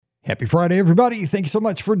Happy Friday, everybody. Thank you so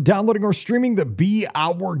much for downloading or streaming the Be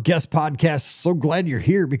Our Guest podcast. So glad you're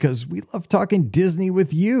here because we love talking Disney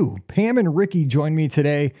with you. Pam and Ricky join me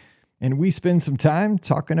today, and we spend some time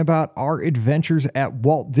talking about our adventures at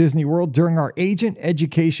Walt Disney World during our agent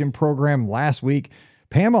education program last week.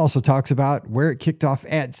 Pam also talks about where it kicked off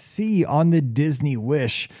at sea on the Disney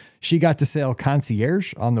Wish. She got to sail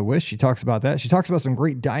concierge on the Wish. She talks about that. She talks about some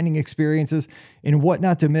great dining experiences and what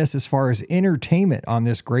not to miss as far as entertainment on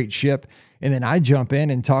this great ship. And then I jump in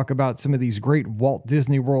and talk about some of these great Walt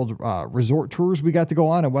Disney World resort tours we got to go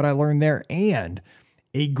on and what I learned there. And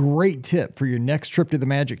a great tip for your next trip to the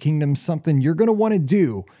Magic Kingdom, something you're going to want to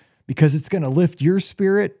do because it's going to lift your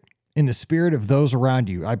spirit in the spirit of those around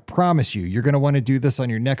you. I promise you, you're going to want to do this on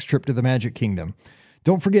your next trip to the Magic Kingdom.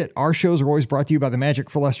 Don't forget, our shows are always brought to you by the Magic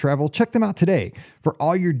for Less Travel. Check them out today. For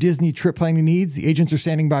all your Disney trip planning needs, the agents are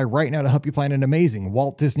standing by right now to help you plan an amazing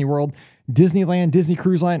Walt Disney World, Disneyland, Disney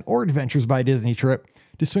Cruise Line, or Adventures by Disney trip.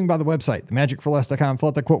 Just swing by the website, themagicforless.com, fill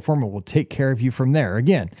out the quote form, and we'll take care of you from there.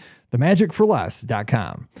 Again,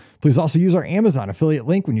 themagicforless.com. Please also use our Amazon affiliate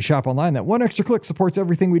link when you shop online. That one extra click supports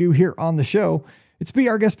everything we do here on the show. It's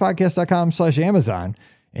beourguestpodcast.com/Amazon.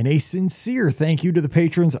 And a sincere thank you to the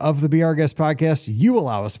patrons of the Be Our Guest podcast. You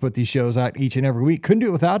allow us to put these shows out each and every week. Couldn't do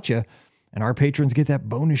it without you. And our patrons get that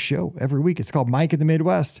bonus show every week. It's called Mike in the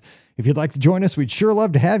Midwest. If you'd like to join us, we'd sure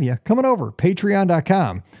love to have you. Come on over,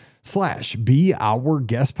 patreon.com/Be Our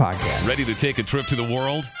Guest podcast. Ready to take a trip to the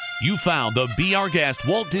world? You found the Be Our Guest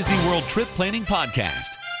Walt Disney World Trip Planning Podcast.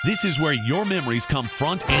 This is where your memories come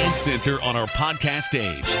front and center on our podcast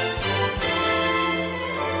stage.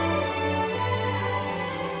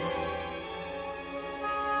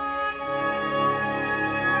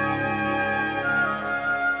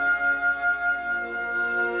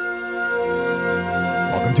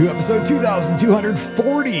 To episode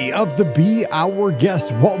 2240 of the Be Our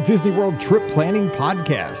Guest Walt Disney World Trip Planning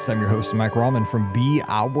Podcast. I'm your host, Mike Rallman from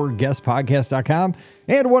BeOurGuestPodcast.com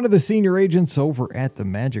and one of the senior agents over at the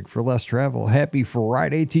Magic for Less Travel. Happy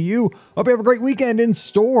Friday to you. Hope you have a great weekend in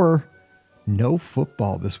store. No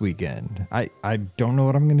football this weekend. I don't know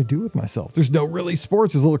what I'm going to do with myself. There's no really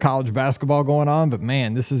sports. There's a little college basketball going on, but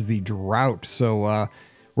man, this is the drought. So,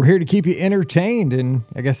 we're here to keep you entertained, and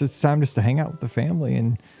I guess it's time just to hang out with the family.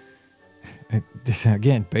 And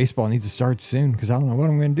again, baseball needs to start soon because I don't know what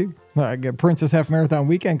I'm going to do. I got Princess Half Marathon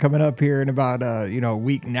weekend coming up here in about a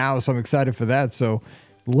week now, so I'm excited for that. So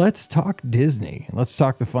let's talk Disney. Let's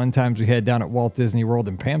talk the fun times we had down at Walt Disney World,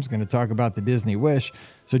 and Pam's going to talk about the Disney Wish.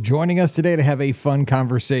 So joining us today to have a fun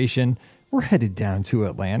conversation, we're headed down to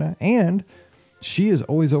Atlanta, and she is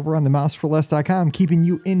always over on themouseforless.com, keeping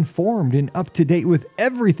you informed and up to date with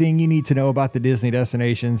everything you need to know about the Disney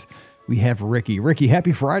destinations. We have Ricky. Ricky,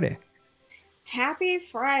 happy Friday. Happy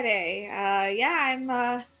Friday.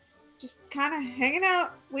 I'm just kind of hanging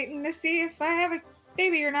out, waiting to see if I have a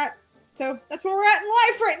baby or not. So that's where we're at in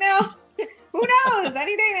life right now. Who knows?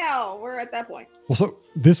 Any day now, we're at that point. Well, so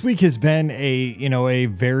this week has been a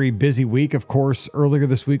very busy week. Of course, earlier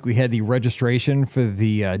this week, we had the registration for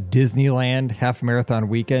the Disneyland Half Marathon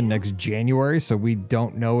weekend next January. So we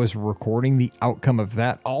don't know as we're recording the outcome of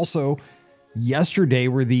that. Also, yesterday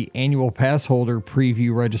were the annual pass holder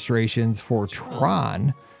preview registrations for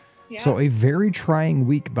Tron. Yeah. So a very trying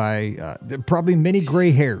week by probably many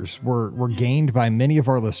gray hairs were gained by many of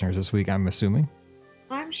our listeners this week, I'm assuming.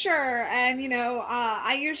 I'm sure. And,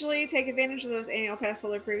 I usually take advantage of those annual pass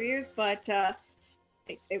holder previews, but I'm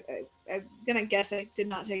going to guess I did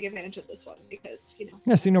not take advantage of this one because,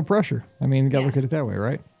 Yeah, see, no pressure. I mean, you got to look at it that way,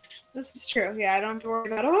 right? This is true. Yeah, I don't have to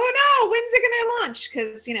worry about, oh no, when's it going to launch?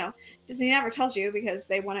 Because, Disney never tells you because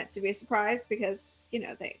they want it to be a surprise because,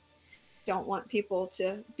 they don't want people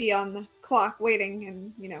to be on the clock waiting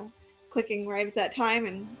and, clicking right at that time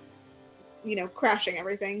and crashing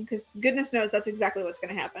everything, because goodness knows that's exactly what's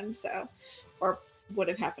going to happen. So, or would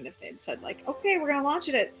have happened if they had said like, okay, we're going to launch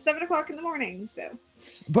it at 7:00 in the morning. So,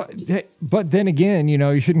 but then again,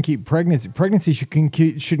 you shouldn't keep pregnancy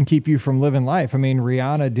shouldn't keep you from living life. I mean,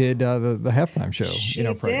 Rihanna did the halftime show.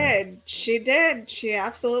 She did. She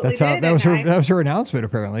absolutely did. That was her announcement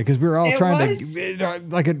apparently, because we were all trying to,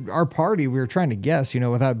 like at our party, we were trying to guess,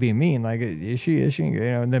 without being mean, like, is she,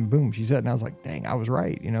 and then boom, she said, and I was like, dang, I was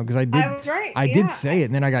right, because I was right. I did say it,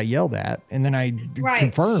 and then I got yelled at, and then I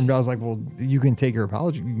confirmed. I was like, well, you can take your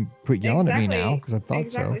apology. You can quit yelling at me now because I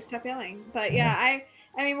thought so. Stop yelling. But yeah,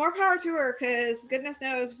 I mean, more power to her, because goodness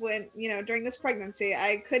knows when, during this pregnancy,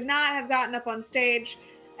 I could not have gotten up on stage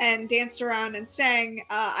and danced around and sang,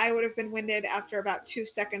 I would have been winded after about 2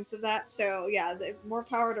 seconds of that. So yeah, more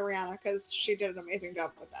power to Rihanna because she did an amazing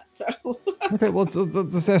job with that. So Okay, well,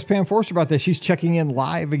 let's ask Pam Forster about that. She's checking in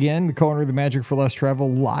live again, the co-owner of the Magic for Less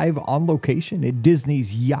Travel, live on location at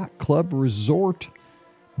Disney's Yacht Club Resort.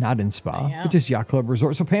 Not in spa, but just Yacht Club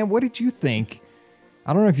Resort. So Pam, what did you think?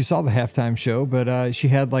 I don't know if you saw the halftime show, but she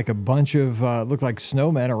had like a bunch of looked like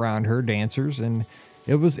snowmen around her, dancers, and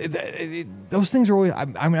it was those things are always. I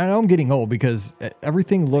mean, I know I'm getting old because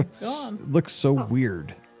everything looks so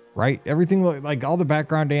weird, right? Everything looked like all the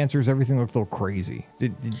background dancers, everything looked a little crazy.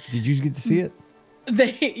 Did you get to see it?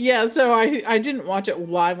 So I didn't watch it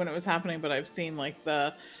live when it was happening, but I've seen like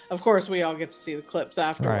of course we all get to see the clips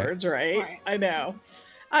afterwards, right? I know.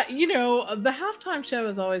 The halftime show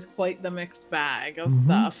is always quite the mixed bag of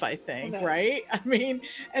stuff, I think, right? I mean,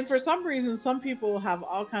 and for some reason, some people have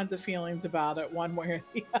all kinds of feelings about it one way or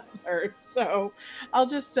the other. So I'll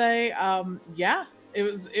just say,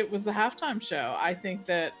 it was the halftime show. I think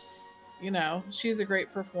that, she's a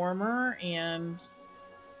great performer, and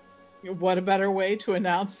what a better way to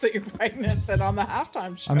announce that you're pregnant than on the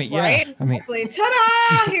halftime show. I mean, right?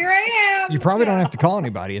 Ta-da! Here I am. You probably don't have to call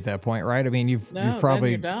anybody at that point, right? I mean, you've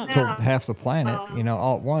probably told half the planet,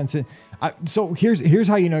 all at once. And so here's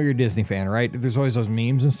how you know you're a Disney fan, right? There's always those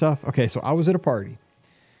memes and stuff. Okay, so I was at a party,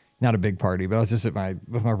 not a big party, but I was just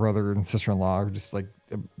with my brother and sister-in-law, just like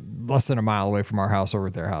less than a mile away from our house over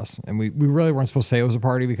at their house. And we really weren't supposed to say it was a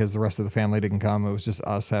party because the rest of the family didn't come. It was just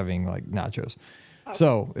us having like nachos.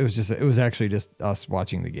 So it was actually just us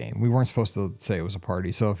watching the game. We weren't supposed to say it was a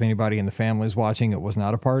party. So if anybody in the family is watching, it was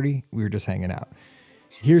not a party. We were just hanging out.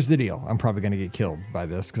 Here's the deal. I'm probably going to get killed by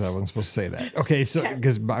this because I wasn't supposed to say that. Okay, so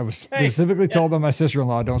because I was specifically told by my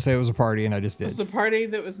sister-in-law, don't say it was a party, and I just did. It was a party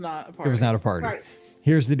that was not a party. It was not a party. Right.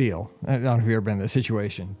 Here's the deal. I don't know if you've ever been in this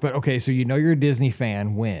situation, but okay, so you're a Disney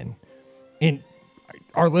fan when, and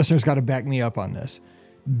our listeners got to back me up on this.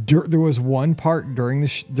 There was one part during the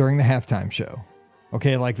halftime show.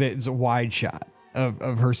 Okay, like it's a wide shot of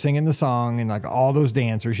her singing the song and like all those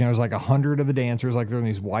dancers. There's like 100 of the dancers, like they're in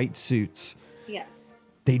these white suits. Yes.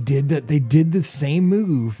 They did that. They did the same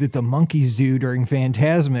move that the monkeys do during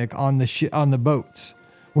Fantasmic on the boats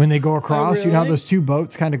when they go across. Oh, really? You know how those two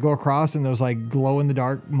boats kind of go across and those like glow in the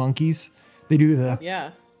dark monkeys. They do the.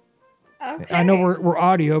 Yeah. Okay. I know we're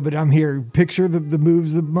audio, but I'm here. Picture the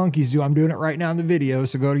moves the monkeys do. I'm doing it right now in the video,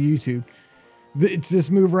 so go to YouTube. It's this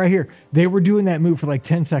move right here. They were doing that move for like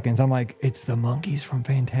 10 seconds. I'm like, it's the monkeys from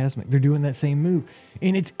Fantasmic. They're doing that same move.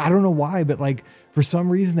 And I don't know why, but like for some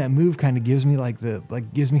reason that move kind of gives me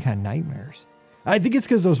gives me kind of nightmares. I think it's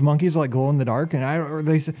because those monkeys are like glow in the dark. And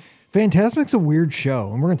they say Fantasmic's a weird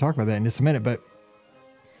show. And we're going to talk about that in just a minute, but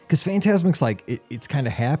because Fantasmic's like, it's kind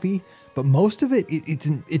of happy, but most of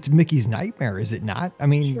it's Mickey's nightmare. Is it not? I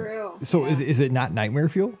mean, true. So yeah. Is it not nightmare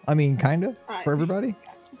fuel? I mean, kind of for everybody.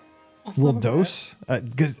 A little dose,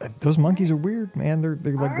 because those monkeys are weird, man. They're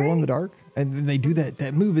like glow in the dark, and then they do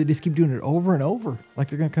that move. They just keep doing it over and over, like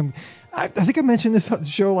they're gonna come. I think I mentioned this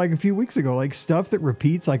show like a few weeks ago. Like stuff that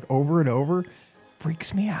repeats like over and over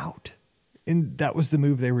freaks me out, and that was the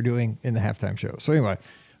move they were doing in the halftime show. So anyway,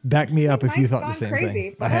 back me up if you thought the same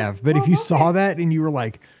thing. I have, but if you saw that and you were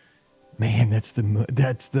like, man, that's the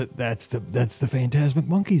Fantasmic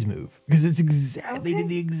Monkeys move, because it's they did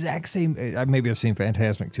the exact same. Maybe I've seen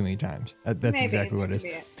Fantasmic too many times. That's exactly what it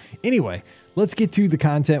is. Anyway, let's get to the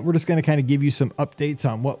content. We're just going to kind of give you some updates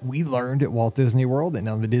on what we learned at Walt Disney World and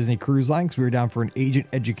on the Disney Cruise Line, because we were down for an agent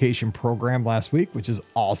education program last week, which is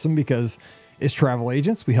awesome because as travel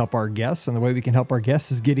agents, we help our guests, and the way we can help our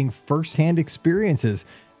guests is getting firsthand experiences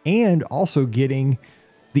and also getting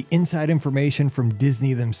the inside information from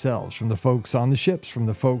Disney themselves, from the folks on the ships, from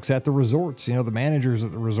the folks at the resorts, the managers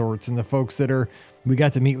at the resorts, and the folks we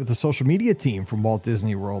got to meet with the social media team from Walt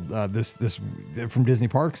Disney World, from Disney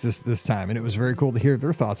Parks this time. And it was very cool to hear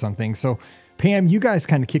their thoughts on things. So Pam, you guys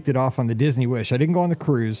kind of kicked it off on the Disney Wish. I didn't go on the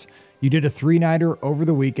cruise. You did a 3-nighter over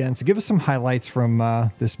the weekend. So give us some highlights from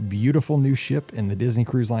this beautiful new ship in the Disney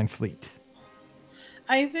Cruise Line fleet.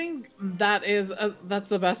 I think that's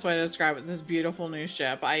the best way to describe it. This beautiful new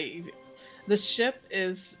ship. The ship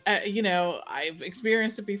is, I've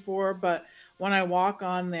experienced it before, but when I walk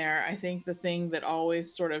on there, I think the thing that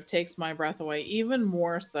always sort of takes my breath away, even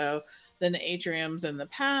more so than the atriums in the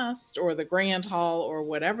past or the Grand Hall or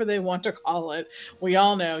whatever they want to call it. We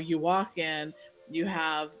all know you walk in, you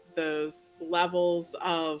have those levels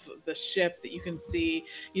of the ship that you can see.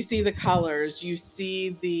 You see the colors, you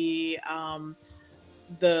see the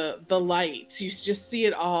lights, you just see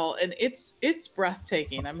it all, and it's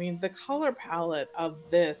breathtaking. I mean, the color palette of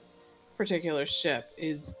this particular ship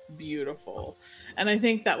is beautiful. And I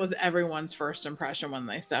think that was everyone's first impression when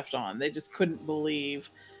they stepped on. They just couldn't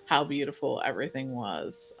believe how beautiful everything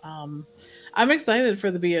was. I'm excited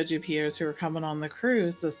for the BOGPers who are coming on the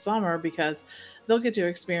cruise this summer because they'll get to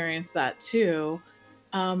experience that too.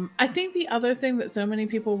 I think the other thing that so many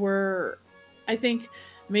people were, I think,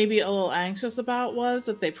 maybe a little anxious about was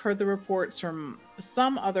that they've heard the reports from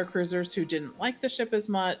some other cruisers who didn't like the ship as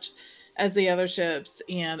much as the other ships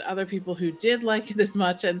and other people who did like it as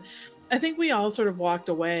much. And I think we all sort of walked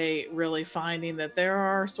away really finding that there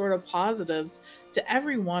are sort of positives to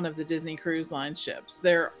every one of the Disney Cruise Line ships.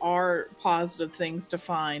 There are positive things to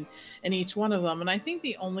find in each one of them. And I think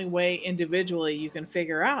the only way individually you can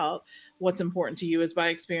figure out what's important to you is by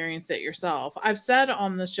experiencing it yourself. I've said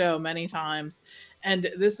on the show many times,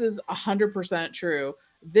 and this is 100% true,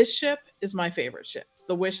 this ship is my favorite ship.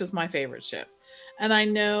 The Wish is my favorite ship. And I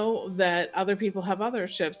know that other people have other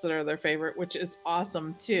ships that are their favorite, which is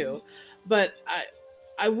awesome too. But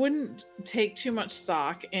I wouldn't take too much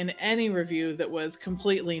stock in any review that was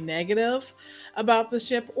completely negative about the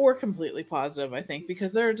ship or completely positive, I think,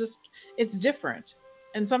 because it's different.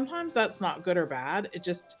 And sometimes that's not good or bad. It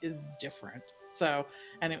just is different. So,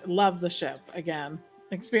 and I love the ship again.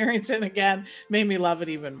 Experience it again made me love it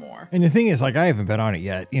even more. And the thing is, like, I haven't been on it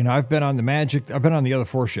yet. You know, I've been on the Magic. I've been on the other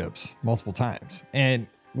 4 ships multiple times. And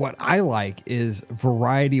what I like is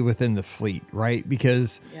variety within the fleet, right?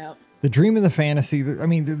 Because the Dream and the Fantasy, I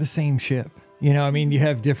mean, they're the same ship. You know, I mean, you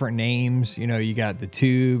have different names. You know, you got the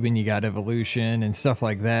Tube and you got Evolution and stuff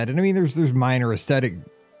like that. And I mean, there's minor aesthetic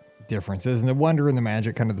differences. And the Wonder and the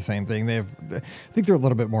Magic, kind of the same thing. I think they're a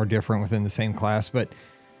little bit more different within the same class, but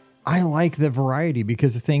I like the variety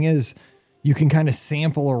because the thing is, you can kind of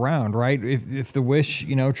sample around, right? If the Wish,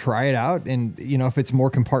 you know, try it out and, you know, if it's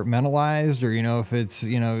more compartmentalized or, you know, if it's,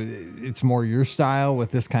 you know, it's more your style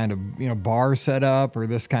with this kind of, you know, bar setup or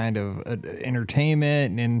this kind of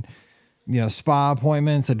entertainment and, you know, spa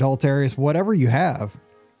appointments, adult areas, whatever you have,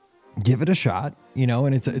 give it a shot, you know,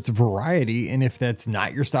 and it's a variety. And if that's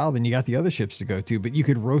not your style, then you got the other ships to go to, but you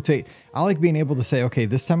could rotate. I like being able to say, okay,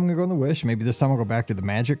 this time I'm gonna go on the Wish. Maybe this time I'll go back to the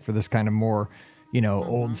Magic for this kind of more, you know,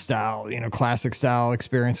 old style, you know, classic style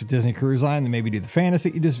experience with Disney Cruise Line. Then maybe do the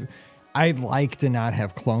Fantasy. I'd like to not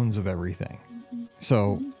have clones of everything.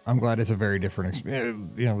 So I'm glad it's a very different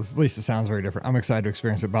experience. You know, at least it sounds very different. I'm excited to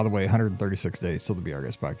experience it. By the way, 136 days till the Be Our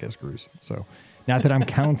Guest podcast cruise. So not that I'm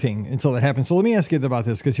counting until that happens. So let me ask you about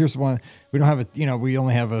this, because here's one. We don't have a, you know, we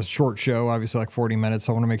only have a short show, obviously like 40 minutes.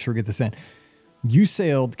 So I want to make sure we get this in. You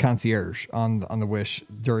sailed concierge on the Wish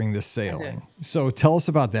during this sailing. So tell us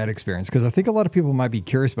about that experience, because I think a lot of people might be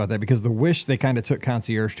curious about that, because the Wish, they kind of took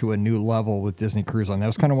concierge to a new level with Disney Cruise Line. That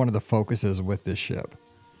was kind of one of the focuses with this ship.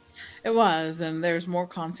 It was, and there's more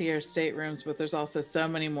concierge staterooms, but there's also so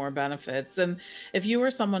many more benefits. And if you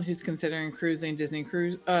are someone who's considering cruising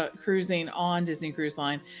on Disney Cruise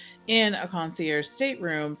Line in a concierge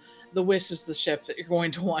stateroom, the Wish is the ship that you're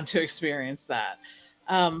going to want to experience that.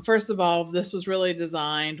 First of all, this was really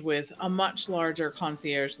designed with a much larger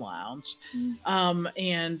concierge lounge.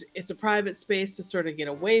 And it's a private space to sort of get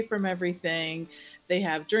away from everything. They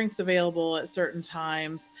have drinks available at certain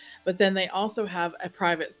times, but then they also have a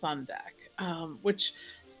private sun deck, which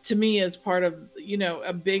to me is part of, you know,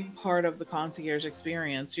 a big part of the concierge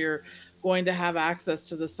experience. You're going to have access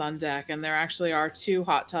to the sun deck, and there actually are 2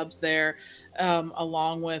 hot tubs there,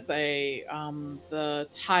 along with the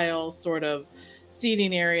tile sort of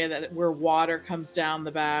seating area where water comes down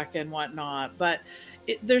the back and whatnot. But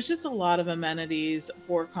there's just a lot of amenities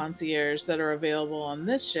for concierge that are available on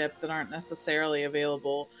this ship that aren't necessarily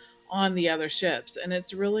available on the other ships. And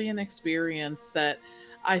it's really an experience that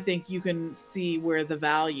I think you can see where the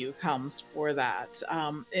value comes for that,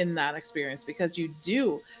 in that experience, because you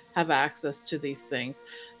do have access to these things.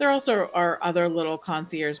 There also are other little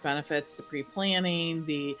concierge benefits, the pre-planning,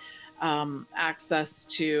 the access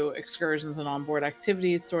to excursions and onboard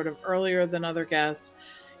activities sort of earlier than other guests.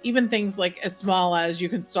 Even things like as small as you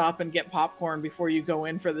can stop and get popcorn before you go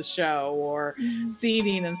in for the show, or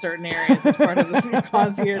seating in certain areas as part of the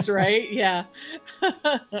concierge, right? Yeah.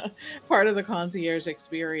 Part of the concierge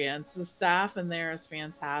experience. The staff in there is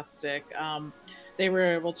fantastic. They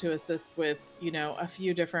were able to assist with, you know, a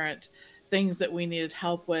few different things that we needed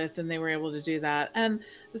help with, and they were able to do that. And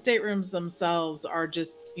the staterooms themselves are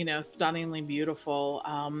just, you know, stunningly beautiful.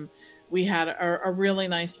 We had a really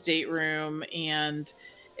nice stateroom, and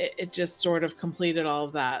it just sort of completed all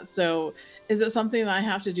of that. So is it something that I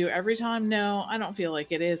have to do every time? No, I don't feel like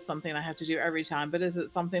it is something I have to do every time, but is it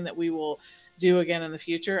something that we will do again in the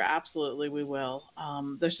future, absolutely we will.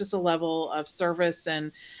 There's just a level of service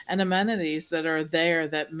and amenities that are there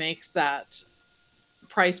that makes that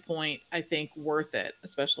price point, I think, worth it,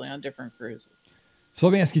 especially on different cruises. So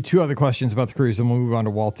let me ask you two other questions about the cruise, and we'll move on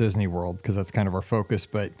to Walt Disney World because that's kind of our focus.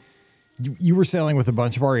 But you were sailing with a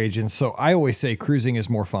bunch of our agents. So I always say cruising is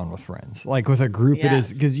more fun with friends. Like with a group, It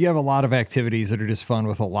is, because you have a lot of activities that are just fun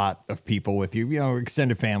with a lot of people with you,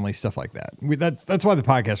 extended family, stuff like that. That's why the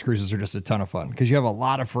podcast cruises are just a ton of fun, because you have a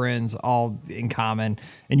lot of friends all in common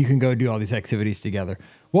and you can go do all these activities together.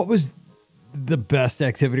 What was the best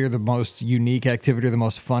activity or the most unique activity or the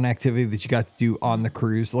most fun activity that you got to do on the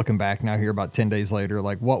cruise? Looking back now here about 10 days later,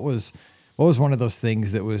 like what was one of those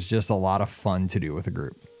things that was just a lot of fun to do with a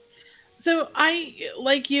group? So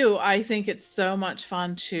I think it's so much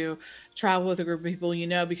fun to travel with a group of people,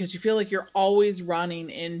 because you feel like you're always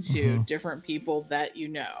running into different people that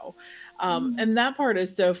and that part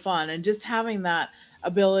is so fun. And just having that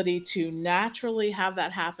ability to naturally have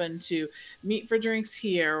that happen, to meet for drinks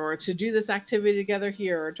here, or to do this activity together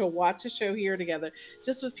here, or to watch a show here together,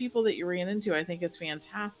 just with people that you ran into, I think is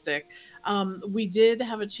fantastic. We did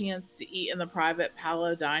have a chance to eat in the private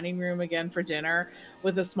Palo dining room again for dinner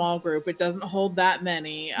with a small group. It doesn't hold that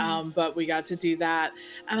many, but we got to do that.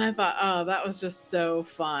 And I thought, oh, that was just so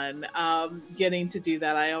fun getting to do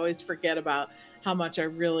that. I always forget about how much I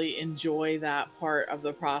really enjoy that part of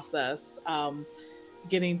the process.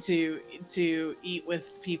 Getting to eat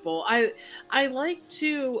with people. I like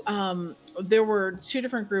to, there were two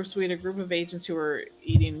different groups. We had a group of agents who were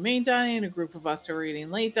eating main dining and a group of us who were eating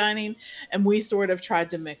late dining. And we sort of tried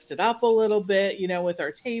to mix it up a little bit, with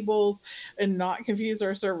our tables and not confuse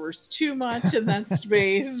our servers too much in that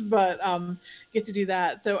space, but get to do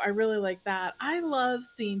that. So I really like that. I love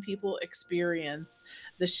seeing people experience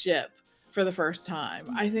the ship for the first time.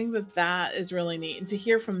 I think that is really neat. And to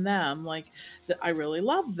hear from them, like, that I really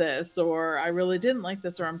love this, or I really didn't like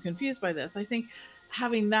this, or I'm confused by this. I think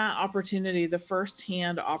having that opportunity, the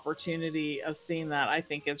firsthand opportunity of seeing that, I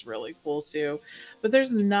think is really cool too. But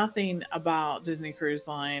there's nothing about Disney Cruise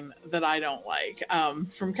Line that I don't like.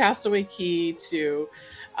 From Castaway Cay to,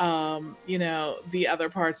 the other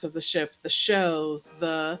parts of the ship, the shows,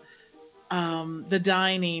 the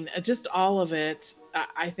dining, just all of it,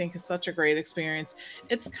 I think is such a great experience.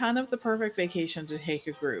 It's kind of the perfect vacation to take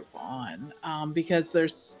a group on, because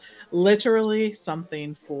there's literally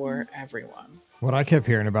something for everyone. What I kept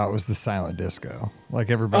hearing about was the silent disco. Like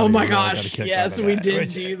everybody. Oh my gosh. Yes, we did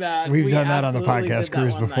do that. We've done that on the podcast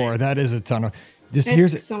cruise before. That is a ton of,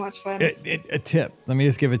 it's so much fun. A tip. Let me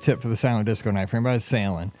just give a tip for the silent disco night for anybody that's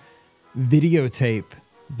sailing. Videotape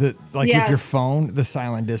with your phone, the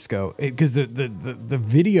silent disco, because the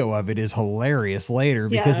video of it is hilarious later,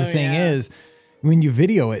 because the thing is, when you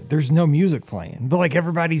video it, there's no music playing, but like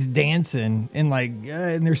everybody's dancing and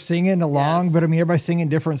and they're singing along, but I mean, everybody's singing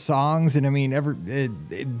different songs. And I mean,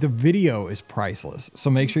 the video is priceless. So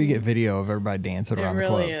make sure you get video of everybody dancing around the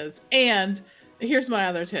club. It really is. And here's my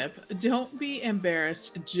other tip. Don't be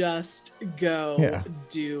embarrassed. Just go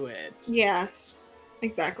do it. Yes.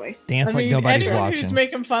 Exactly. Dance like nobody's watching. Anyone who's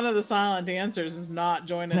making fun of the silent dancers is not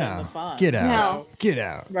joining in the fun. Get out. Get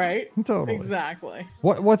out. Right? Totally. Exactly.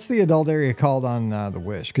 What's the adult area called on the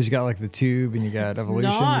Wish? Because you got like the Tube and you got Evolution.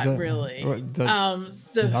 Not really.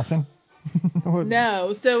 So nothing?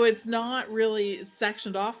 No, so it's not really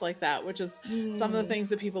sectioned off like that, which is some of the things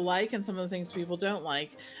that people like and some of the things people don't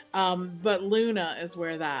like. But Luna is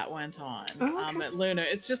where that went on. At Luna,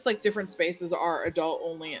 it's just like different spaces are adult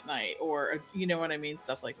only at night, or you know what I mean,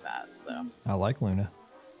 stuff like that. So I like Luna.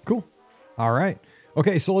 Cool. All right.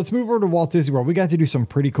 Okay, so let's move over to Walt Disney World. We got to do some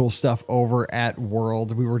pretty cool stuff over at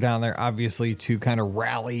World. We were down there, obviously, to kind of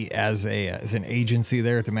rally as an agency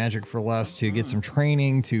there at the Magic for Less to get some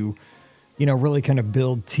training, to really kind of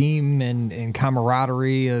build team and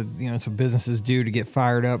camaraderie. It's what businesses do to get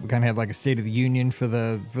fired up. We kind of had like a State of the Union for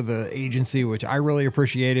the agency, which I really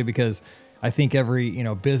appreciated, because I think every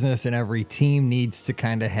business and every team needs to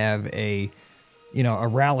kind of have a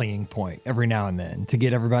rallying point every now and then to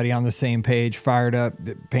get everybody on the same page, fired up.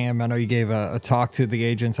 Pam, I know you gave a talk to the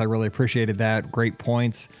agents. I really appreciated that. Great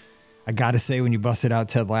points. I got to say, when you busted out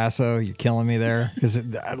Ted Lasso, you're killing me there, because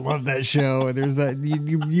I love that show. There's that,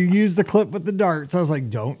 you use the clip with the darts. I was like,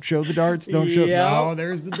 don't show the darts. Don't show. No,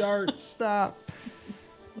 there's the darts. Stop.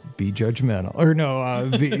 Be judgmental. Or no,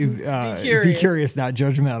 be curious, not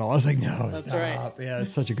judgmental. I was like, no, that's stop. Right. Yeah,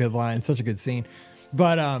 it's such a good line. Such a good scene.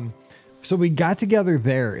 But so we got together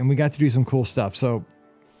there and we got to do some cool stuff. So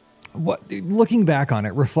looking back on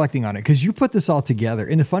it, reflecting on it, because you put this all together.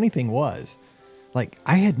 And the funny thing was, like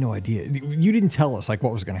I had no idea. You didn't tell us like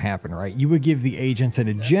what was going to happen, right? You would give the agents an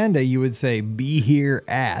agenda. You would say, be here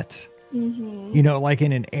at, you know, like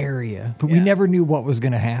in an area, but we never knew what was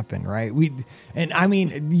going to happen. Right. And I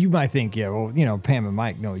mean, you might think, yeah, well, you know, Pam and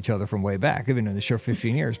Mike know each other from way back. They've been in the show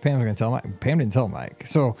 15 years. Pam's going to tell Mike. Pam didn't tell Mike.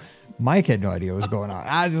 So Mike had no idea what was going on.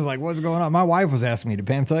 I was just like, what's going on? My wife was asking me, did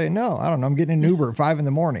Pam tell you? No, I don't know. I'm getting an Uber at 5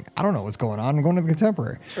 a.m. I don't know what's going on. I'm going to the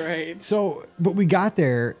Contemporary. That's right. So, but we got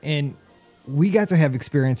there and we got to have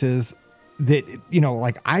experiences that, you know,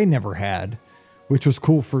 like I never had, which was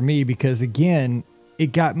cool for me because again,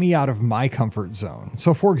 it got me out of my comfort zone.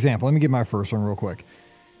 So for example, let me get my first one real quick.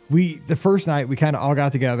 The first night we kind of all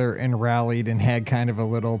got together and rallied and had kind of a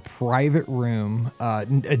little private room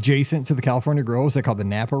adjacent to the California Grill. Was that called the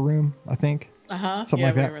Napa Room, I think? Something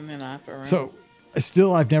like that. We were in the Napa Room. So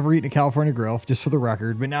still, I've never eaten a California Grill, just for the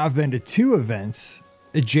record, but now I've been to 2 events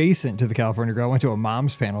adjacent to the California Grill. I went to a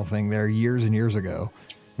mom's panel thing there years and years ago.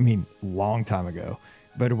 I mean, long time ago,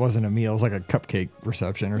 but it wasn't a meal. It was like a cupcake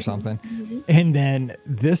reception or something. And then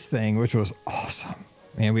this thing, which was awesome.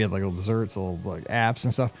 Man, we had like little desserts, little like apps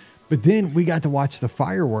and stuff. But then we got to watch the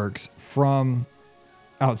fireworks from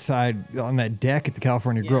outside on that deck at the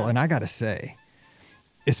California Grill. And I got to say,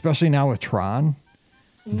 especially now with Tron,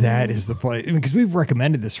 that is the place. Because we've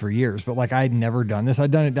recommended this for years, but like I'd never done this.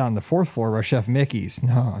 I'd done it down on the 4th floor by Chef Mickey's.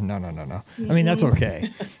 No. I mean, that's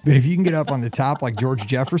okay. But if you can get up on the top like George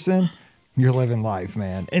Jefferson, you're living life,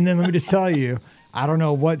 man. And then let me just tell you, I don't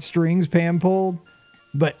know what strings Pam pulled,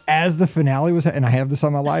 but as the finale was, and I have this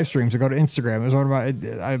on my live stream, so go to Instagram. It was one of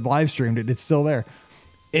my, I live streamed it. It's still there.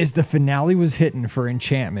 As the finale was hitting for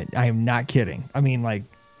Enchantment, I am not kidding. I mean, like,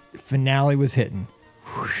 finale was hitting.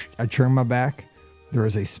 Whoosh, I turned my back. There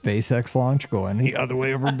was a SpaceX launch going the other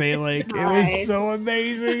way over Bay Lake. Nice. It was so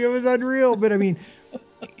amazing. It was unreal. But I mean,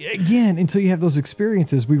 again, until you have those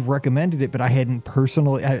experiences, we've recommended it, but I hadn't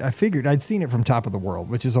personally, I figured I'd seen it from Top of the World,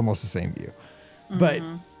 which is almost the same view. But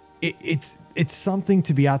it's something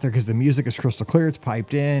to be out there because the music is crystal clear. It's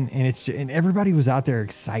piped in and and everybody was out there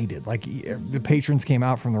excited. Like the patrons came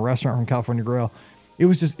out from the restaurant from California Grill. It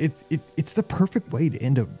was just, it's the perfect way to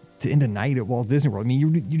end a night at Walt Disney World. I mean,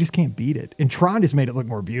 you just can't beat it. And Tron just made it look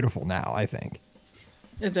more beautiful now, I think.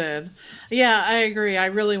 It did. Yeah, I agree. I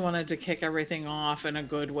really wanted to kick everything off in a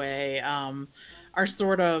good way. Our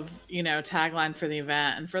sort of, tagline for the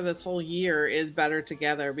event and for this whole year is better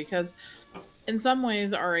together, because in some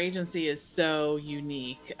ways our agency is so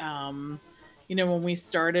unique. When we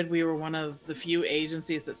started, we were one of the few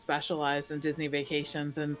agencies that specialized in Disney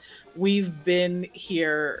vacations, and we've been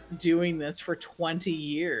here doing this for 20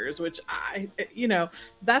 years, which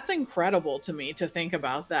that's incredible to me to think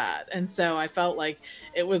about that. And so I felt like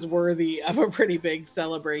it was worthy of a pretty big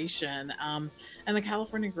celebration. And the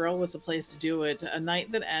California Grill was a place to do it. A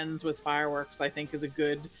night that ends with fireworks, I think, is a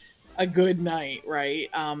good night, right?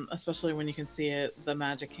 Especially when you can see the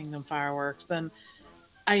Magic Kingdom fireworks. And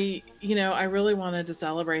I really wanted to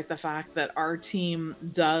celebrate the fact that our team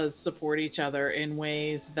does support each other in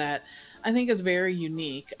ways that I think is very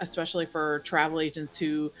unique, especially for travel agents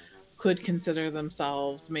who could consider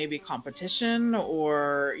themselves maybe competition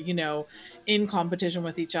or, in competition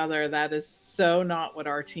with each other. That is so not what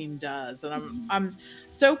our team does. And I'm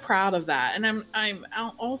so proud of that. And I'm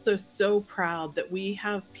also so proud that we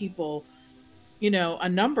have people, a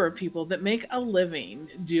number of people that make a living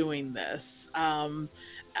doing this.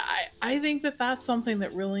 I think that that's something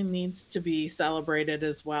that really needs to be celebrated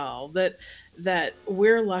as well, that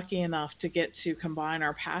we're lucky enough to get to combine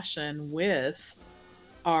our passion with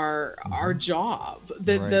our job,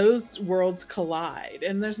 that those worlds collide.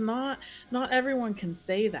 And there's not everyone can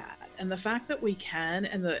say that. And the fact that we can,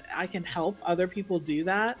 and that I can help other people do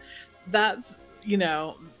that, that's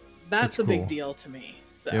a big deal to me.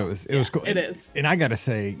 So, it was cool. It is. And I got to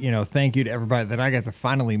say, thank you to everybody that I got to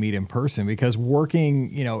finally meet in person, because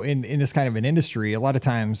working, in this kind of an industry, a lot of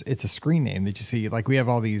times it's a screen name that you see. Like we have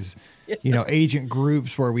all these, agent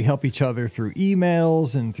groups where we help each other through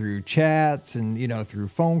emails and through chats and, through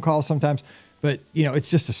phone calls sometimes. But,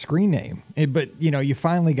 it's just a screen name. But, you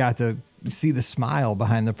finally got to see the smile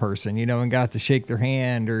behind the person, and got to shake their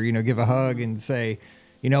hand or, give a hug and say,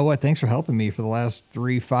 you know what, thanks for helping me for the last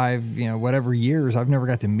 3, 5, whatever years. I've never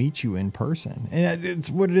got to meet you in person. And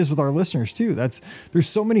it's what it is with our listeners too. There's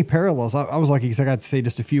so many parallels. I was lucky because I got to say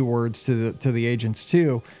just a few words to the agents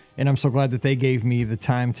too. And I'm so glad that they gave me the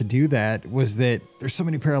time to do that, was that there's so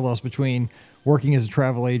many parallels between working as a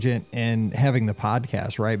travel agent and having the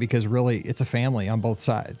podcast, right? Because really it's a family on both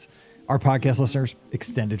sides. Our podcast listeners,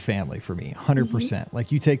 extended family for me, 100%.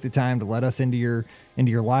 Like you take the time to let us into your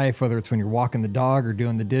life, whether it's when you're walking the dog or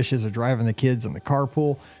doing the dishes or driving the kids in the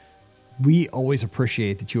carpool. we always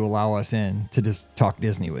appreciate that you allow us in to just talk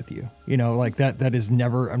Disney with you. You know, like that is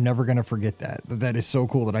never, I'm never going to forget that. That is so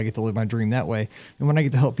cool that I get to live my dream that way. And when I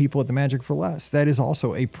get to help people at the Magic for Less, that is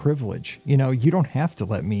also a privilege. You know, you don't have to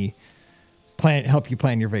let me help you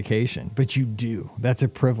plan your vacation, but you do. That's a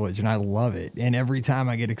privilege, and I love it. And every time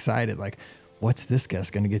I get excited, like, what's this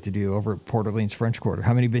guest going to get to do over at Port Orleans French Quarter?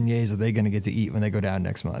 How many beignets are they going to get to eat when they go down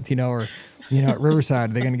next month? You know, or, you know, at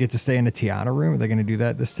Riverside, are they going to get to stay in a Tiana room? Are they going to do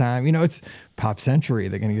that this time? You know, it's Pop Century.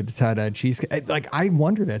 They're going to get to tie-dyed cheesecake. Like, I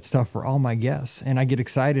wonder that stuff for all my guests, and I get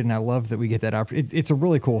excited, and I love that we get that opportunity. It's a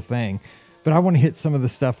really cool thing, but I want to hit some of the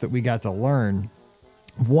stuff that we got to learn.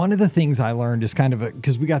 One of the things I learned is kind of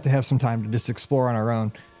because we got to have some time to just explore on our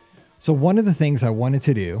own. So one of the things I wanted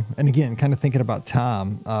to do, and again, kind of thinking about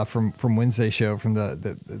Tom from Wednesday show, from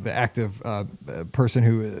the active person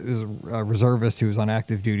who is a reservist who is on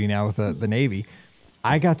active duty now with the Navy,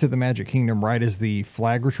 I got to the Magic Kingdom right as the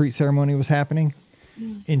flag retreat ceremony was happening.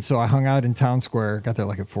 And so I hung out in Town Square, got there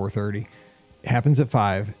like at 4:30. It happens at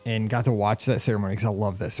 5, and got to watch that ceremony because I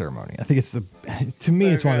love that ceremony. I think it's to me,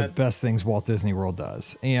 it's one of the best things Walt Disney World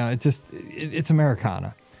does. You know, it's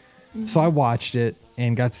Americana. Mm-hmm. So I watched it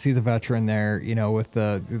and got to see the veteran there, you know, with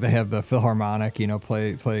they have the Philharmonic, you know,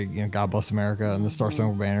 play, you know, God Bless America and the Star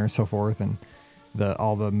Spangled Banner and so forth, and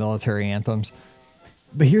all the military anthems.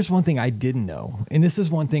 But here's one thing I didn't know, and this is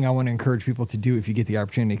one thing I want to encourage people to do if you get the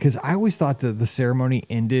opportunity, because I always thought that the ceremony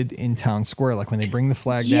ended in Town Square, like when they bring the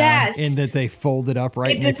flag down and that they fold it up,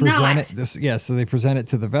 right? It does not. So they present it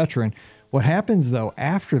to the veteran. What happens though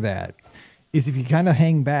after that is, if you kind of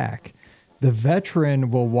hang back, the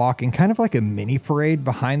veteran will walk in kind of like a mini parade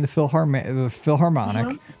behind the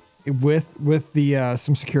Philharmonic with the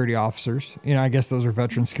some security officers. You know, I guess those are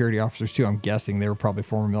veteran security officers too. I'm guessing they were probably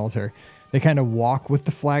former military. They kind of walk with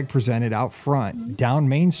the flag presented out front down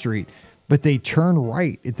Main Street, but they turn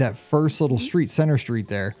right at that first little street, Center Street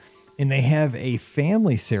there, and they have a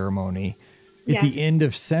family ceremony at the end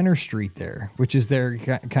of Center Street there, which is there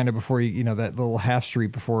kind of before you know, that little half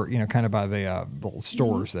street before, you know, kind of by the little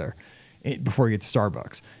stores there, before you get to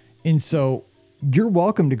Starbucks. And so you're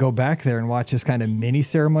welcome to go back there and watch this kind of mini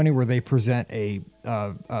ceremony where they present a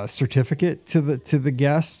certificate to the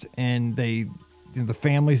guest, and the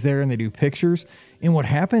family's there and they do pictures. And what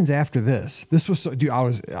happens after this was so, dude, I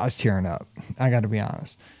was tearing up. I got to be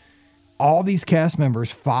honest. All these cast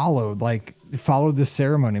members followed this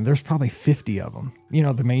ceremony. There's probably 50 of them, you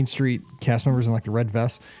know, the Main Street cast members in like the red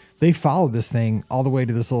vests. They followed this thing all the way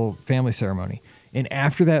to this little family ceremony. And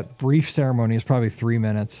after that brief ceremony, is probably 3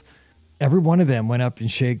 minutes, every one of them went up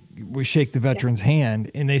and shake the veteran's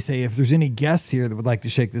hand. And they say, if there's any guests here that would like to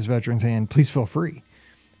shake this veteran's hand, please feel free.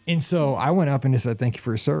 And so I went up and just said, thank you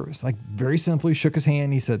for your service. Like, very simply shook his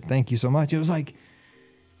hand. He said, thank you so much. It was like,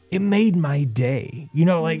 it made my day. You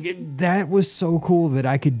know, like that was so cool that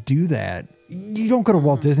I could do that. You don't go to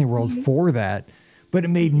Walt Disney World for that, but it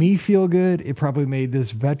made me feel good. It probably made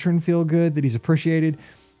this veteran feel good that he's appreciated.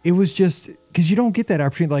 It was just because you don't get that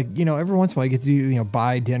opportunity. Like, you know, every once in a while you get to do, you know,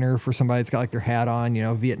 buy dinner for somebody that's got like their hat on, you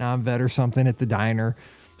know, Vietnam vet or something at the diner,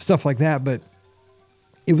 stuff like that. But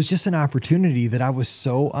it was just an opportunity that I was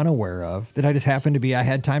so unaware of that I just happened to be, I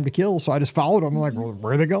had time to kill. So I just followed them. I'm like, well,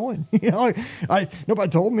 where are they going? You know, nobody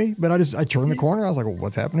told me, but I turned the corner. I was like, well,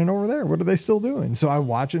 what's happening over there? What are they still doing? So I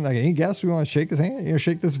watch it, like, any guests we want to shake his hand, you know,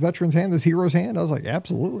 shake this veteran's hand, this hero's hand. I was like,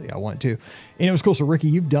 absolutely, I want to. And it was cool. So Ricky,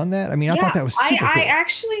 you've done that. I mean, I thought that was super cool. I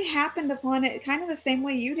actually happened upon it kind of the same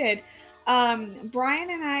way you did.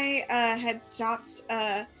 Brian and I had stopped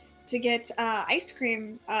to get ice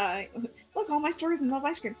cream. Look, all my stories involve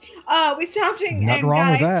ice cream. We stopped and got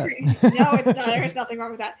ice cream. No, it's not. There's nothing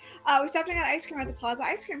wrong with that. We stopped and got ice cream at the Plaza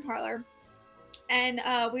Ice Cream Parlor, and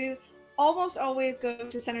we almost always go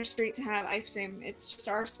to Center Street to have ice cream. It's just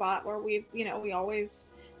our spot where we always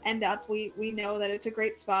end up. We know that it's a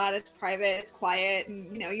great spot. It's private. It's quiet,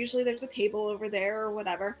 and usually there's a table over there or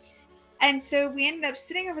whatever. And so we ended up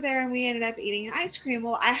sitting over there, and we ended up eating ice cream.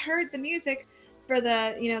 Well, I heard the music for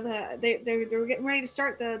they were getting ready to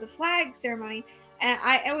start the flag ceremony, and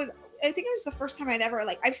I think it was the first time I'd ever,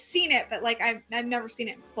 like, I've seen it, but like I've never seen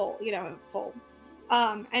it in full,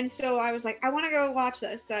 and so I was like, I want to go watch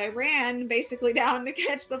this. So I ran basically down to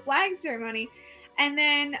catch the flag ceremony, and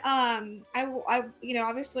then I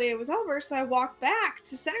obviously it was over, so I walked back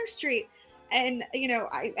to Center Street, and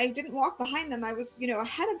I didn't walk behind them. I was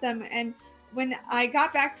ahead of them, and when I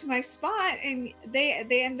got back to my spot, and they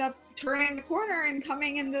ended up turning the corner and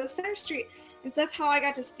coming into Center Street. And so that's how I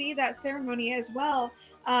got to see that ceremony as well.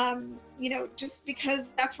 Just because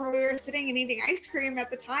that's where we were sitting and eating ice cream at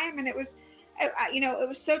the time. And it was, it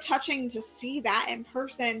was so touching to see that in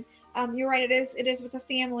person You're right. It is with the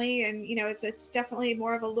family, and it's definitely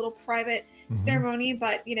more of a little private ceremony,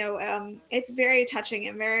 but it's very touching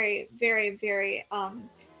and very, very, very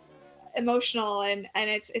emotional, and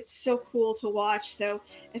it's so cool to watch. So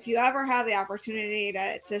if you ever have the opportunity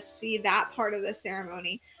to see that part of the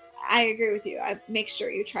ceremony, I agree with you. I make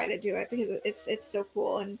sure you try to do it because it's so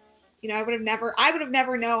cool. And I would have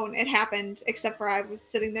never known it happened, except for I was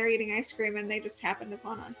sitting there eating ice cream and they just happened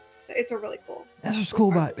upon us. So it's a really cool. That's what's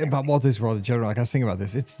cool about Walt Disney World in general. Like I was thinking about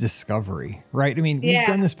this, it's discovery, right? I mean, we've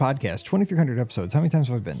done this podcast, 2,300 episodes. How many times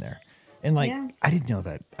have I been there? And I didn't know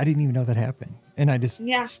that. I didn't even know that happened. And I just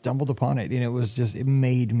stumbled upon it. And it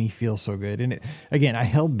made me feel so good. And again, I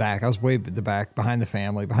held back. I was way at the back, behind the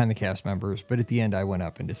family, behind the cast members. But at the end, I went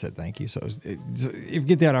up and just said thank you. So if you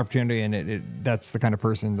get that opportunity, and that's the kind of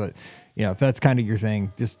person that, if that's kind of your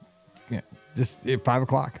thing, just at 5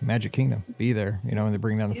 o'clock, Magic Kingdom, be there, and they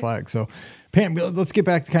bring down the flag. So Pam, let's get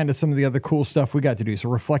back to kind of some of the other cool stuff we got to do. So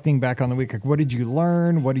reflecting back on the week, what did you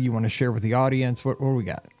learn? What do you want to share with the audience? What we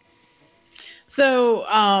got? So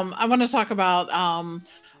I want to talk about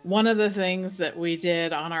one of the things that we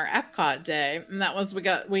did on our Epcot day, and that was we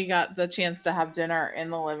got the chance to have dinner in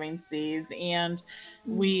the Living Seas, and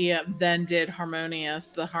we then did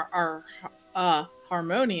Harmonious, our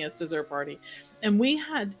Harmonious dessert party, and we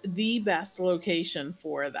had the best location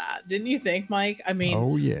for that. Didn't you think, Mike? I mean,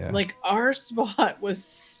 oh yeah, like our spot was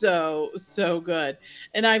so good.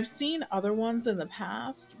 And I've seen other ones in the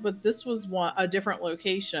past, but this was a different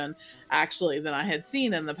location actually than I had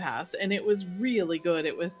seen in the past, and it was really good.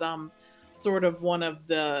 It was sort of one of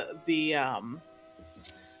the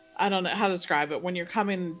I don't know how to describe it. When you're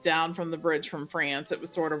coming down from the bridge from France, it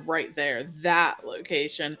was sort of right there, that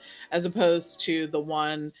location, as opposed to the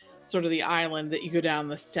one sort of the island that you go down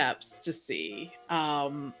the steps to see.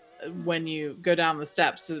 When you go down the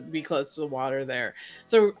steps to be close to the water there.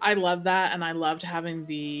 So I love that. And I loved having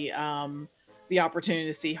the opportunity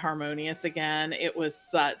to see Harmonious again. It was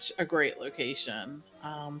such a great location.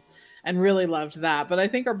 And really loved that. But I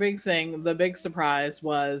think our the big surprise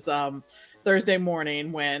was Thursday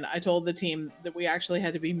morning when I told the team that we actually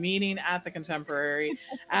had to be meeting at the Contemporary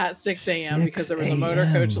at 6 a.m. because there was a motor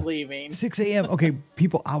coach leaving. 6 a.m. Okay,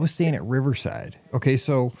 people, I was staying at Riverside. Okay,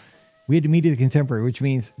 so we had to meet at the Contemporary, which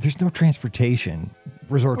means there's no transportation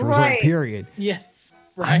resort to resort, period. Yes.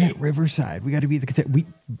 Right. I'm at Riverside. We got to be at the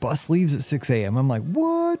bus leaves at 6 a.m. I'm like,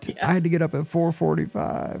 what? Yes. I had to get up at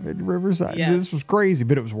 4:45 at Riverside. Yes. This was crazy,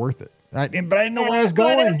 but it was worth it. But I didn't know where I was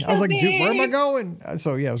going. I was like, dude, where am I going?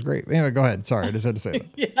 So yeah, it was great. Anyway, go ahead. Sorry, I just had to say that.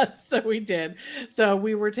 Yes, so we did. So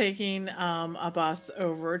we were taking a bus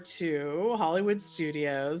over to Hollywood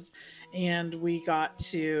Studios, and we got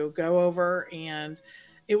to go over, and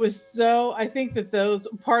it was I think that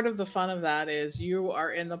part of the fun of that is you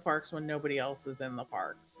are in the parks when nobody else is in the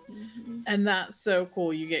parks. Mm-hmm. And that's so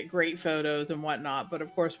cool. You get great photos and whatnot. But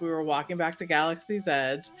of course, we were walking back to Galaxy's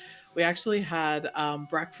Edge. We actually had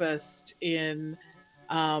breakfast in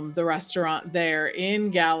the restaurant there in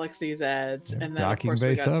Galaxy's Edge. And then Docking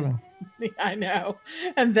Bay 7. I know.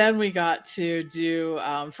 And then we got to do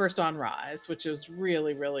First on Rise, which was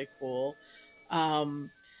really, really cool.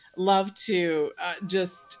 Love to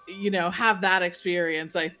just have that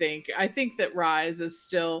experience. I think that Rise is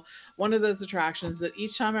still one of those attractions that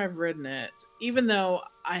each time I've ridden it, even though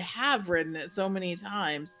I have ridden it so many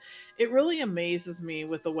times, it really amazes me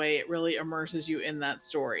with the way it really immerses you in that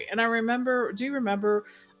story. And do you remember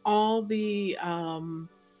all the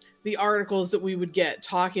articles that we would get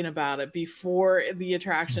talking about it before the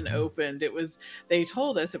attraction opened? They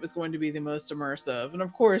told us it was going to be the most immersive. And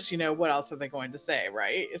of course, what else are they going to say,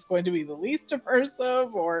 right? It's going to be the least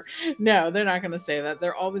immersive, or no, they're not going to say that.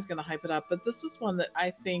 They're always going to hype it up. But this was one that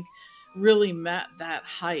I think really met that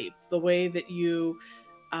hype. The way that you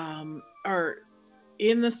are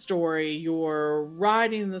in the story, you're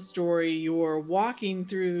riding the story, you're walking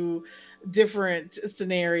through different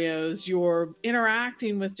scenarios, you're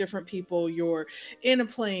interacting with different people, you're in a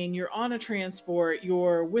plane, you're on a transport,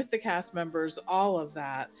 you're with the cast members, all of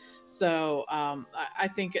that. So I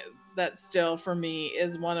think that still for me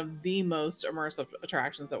is one of the most immersive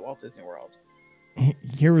attractions at Walt Disney World.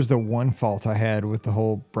 Here was the one fault I had with the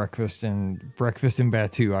whole breakfast in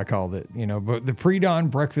Batuu, I called it, but the pre-dawn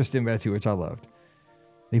breakfast in Batuu, which I loved.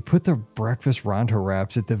 They put the breakfast Ronto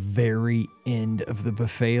wraps at the very end of the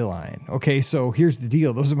buffet line. Okay, so here's the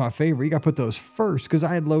deal. Those are my favorite. You got to put those first because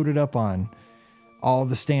I had loaded up on all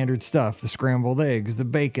the standard stuff, the scrambled eggs, the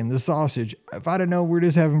bacon, the sausage. If I'd have known we're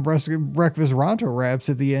just having breakfast Ronto wraps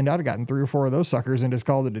at the end, I'd have gotten 3 or 4 of those suckers and just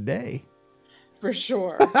called it a day. For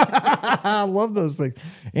sure. I love those things.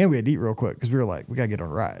 And we had to eat real quick because we were like, we got to get on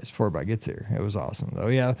Rise before everybody gets here. It was awesome, though.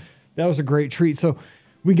 Yeah. that was a great treat. So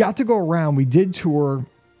we got to go around. We did tour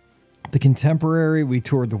the Contemporary, we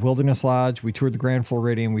toured the Wilderness Lodge, we toured the Grand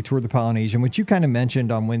Floridian, we toured the Polynesian, which you kind of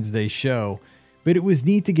mentioned on Wednesday's show. But it was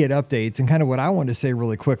neat to get updates, and kind of what I wanted to say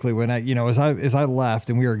really quickly when as I left,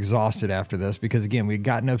 and we were exhausted after this because again we'd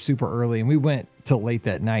gotten up super early and we went till late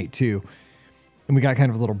that night too, and we got kind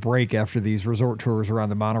of a little break after these resort tours around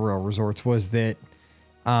the monorail resorts. Was that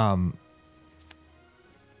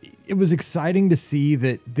it was exciting to see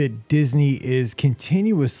that Disney is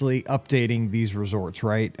continuously updating these resorts,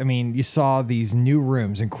 right? I mean, you saw these new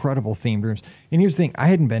rooms, incredible themed rooms. And here's the thing, I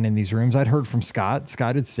hadn't been in these rooms. I'd heard from Scott.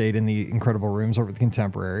 Scott had stayed in the incredible rooms over at the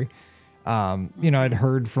Contemporary. I'd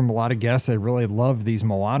heard from a lot of guests that really loved these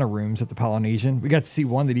Moana rooms at the Polynesian. We got to see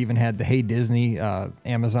one that even had the Hey Disney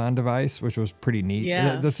Amazon device, which was pretty neat.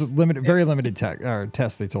 Yeah, that's a very limited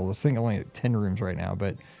test, they told us. I think only at 10 rooms right now,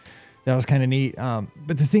 but that was kind of neat.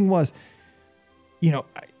 But the thing was,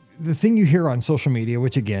 the thing you hear on social media,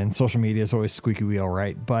 which again, social media is always squeaky wheel,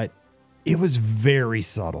 right? But it was very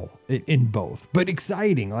subtle in both, but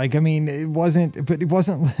exciting. Like, I mean, it wasn't,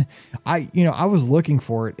 I was looking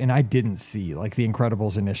for it and I didn't see like the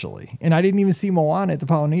Incredibles initially. And I didn't even see Moana at the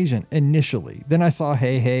Polynesian initially. Then I saw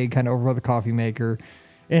Hey Hey kind of over by the coffee maker,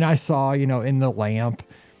 and I saw, in the lamp.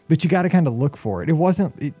 But you got to kind of look for it. It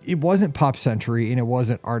wasn't Pop Century and it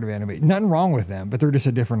wasn't Art of Animation. Nothing wrong with them, but they're just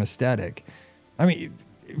a different aesthetic. I mean,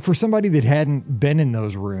 for somebody that hadn't been in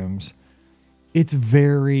those rooms, it's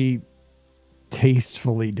very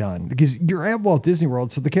tastefully done because you're at Walt Disney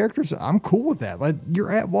World. So the characters, I'm cool with that. Like,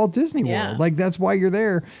 you're at Walt Disney World. Like, that's why you're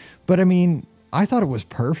there. But I mean, I thought it was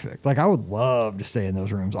perfect. Like, I would love to stay in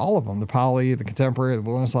those rooms. All of them, the Poly, the Contemporary, the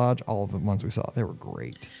Wilderness Lodge, all of the ones we saw, they were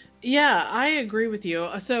great. Yeah, I agree with you.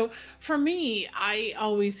 So for me, I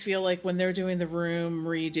always feel like when they're doing the room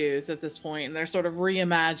redos at this point and they're sort of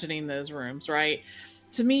reimagining those rooms, right?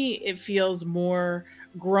 To me, it feels more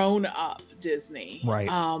grown up Disney. Right.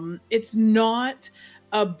 It's not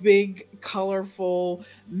a big, colorful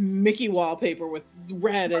Mickey wallpaper with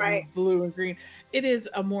red and blue and green. It is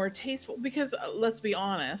a more tasteful, because let's be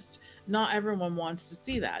honest, not everyone wants to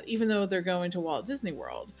see that, even though they're going to Walt Disney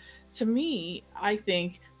World. To me, I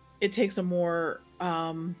think it takes a more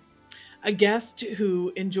a guest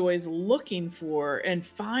who enjoys looking for and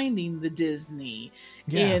finding the Disney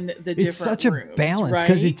in the different rooms. It's such a balance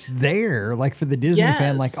because it's there, like for the Disney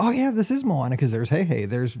fan, like, oh yeah, this is Moana because there's Hey Hey,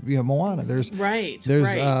 there's Moana, there's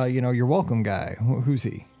You're Welcome guy. Who's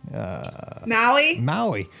he?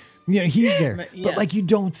 Maui. He's there, yes. But like you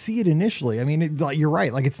don't see it initially. I mean, you're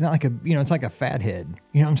right. Like it's not like it's like a fat head.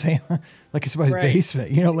 You know what I'm saying? Like it's somebody's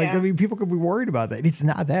basement. I mean, people could be worried about that. It's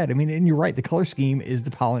not that. I mean, and you're right. The color scheme is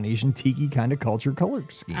the Polynesian tiki kind of culture color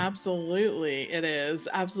scheme. Absolutely, it is.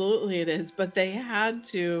 Absolutely, it is. But they had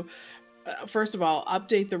to, first of all,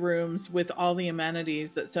 update the rooms with all the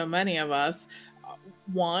amenities that so many of us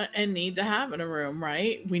want and need to have in a room,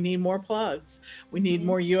 right? We need more plugs. We need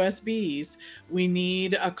more USBs. We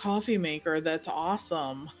need a coffee maker that's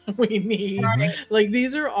awesome. We need like,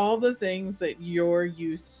 these are all the things that you're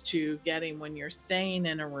used to getting when you're staying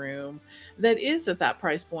in a room that is at that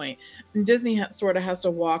price point. And Disney sort of has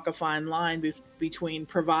to walk a fine line between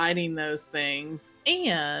providing those things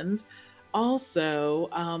and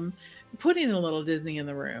also putting a little Disney in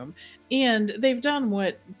the room. And they've done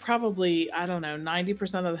what probably, I don't know,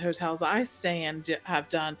 90% of the hotels I stay in have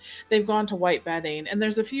done. They've gone to white bedding. And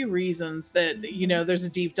there's a few reasons that, there's a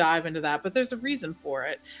deep dive into that, but there's a reason for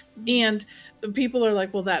it. And people are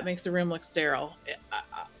like, well, that makes the room look sterile.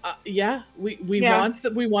 Yeah, we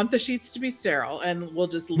want the sheets to be sterile, and we'll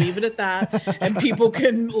just leave it at that. And people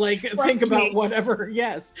can think about whatever.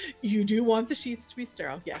 Yes, you do want the sheets to be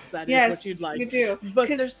sterile. Yes, that is what you'd like. You do. But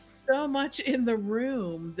there's so much in the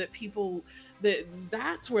room that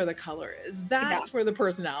that's where the color is. That's where the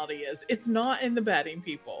personality is. It's not in the bedding,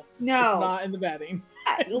 people. No, it's not in the bedding.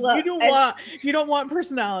 Look, you don't want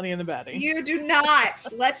personality in the bedding. You do not.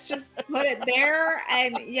 Let's just put it there,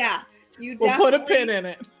 and we'll put a pin in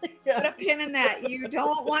it. Put a pin in that. You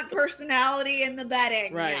don't want personality in the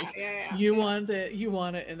bedding. Right. You want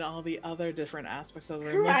it in all the other different aspects of the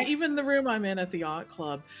room. Like even the room I'm in at the Yacht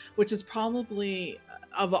Club, which is probably,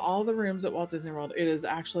 of all the rooms at Walt Disney World, it is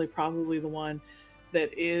actually probably the one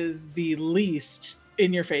that is the least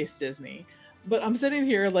in your face Disney. But I'm sitting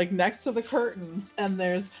here next to the curtains, and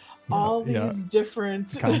there's all these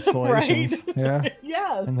different constellations,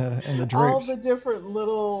 yes, and the drapes, all the different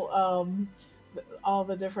little,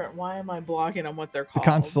 why am I blocking on what they're called? The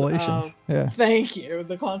constellations, Thank you,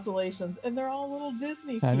 the constellations, and they're all little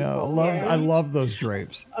Disney people. I know, I love those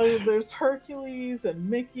drapes. There's Hercules and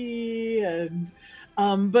Mickey and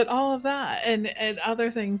But all of that and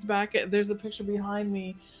other things there's a picture behind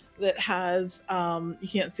me that has you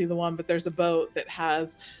can't see the one, but there's a boat that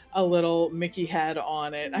has a little Mickey head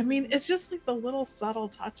on it. I mean, it's just like the little subtle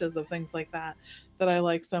touches of things like that I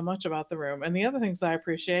like so much about the room. And the other things I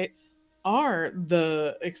appreciate are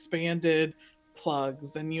the expanded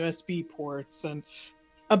plugs and USB ports and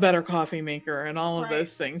a better coffee maker and all of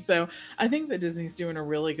those things. So I think that Disney's doing a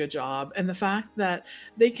really good job. And the fact that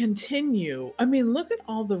they continue, I mean, look at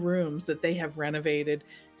all the rooms that they have renovated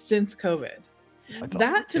since COVID.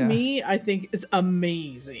 That to me, I think is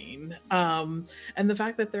amazing. And the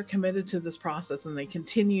fact that they're committed to this process and they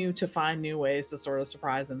continue to find new ways to sort of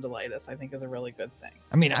surprise and delight us, I think is a really good thing.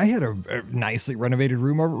 I mean, I had a nicely renovated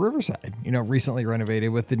room over at Riverside, recently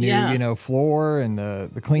renovated with the new, floor and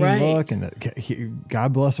the clean look and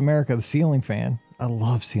God bless America, the ceiling fan. I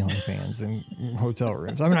love ceiling fans in hotel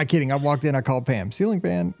rooms. I'm not kidding. I walked in, I called Pam, ceiling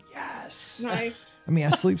fan. Yes. Nice. I mean,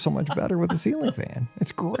 I sleep so much better with a ceiling fan.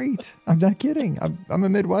 It's great. I'm not kidding. I'm a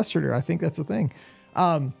Midwesterner. I think that's the thing.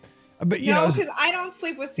 But because I don't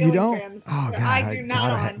sleep with ceiling fans. Oh God, I do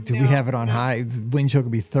not. We have it on high? The wind chill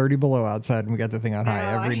could be 30 below outside, and we got the thing on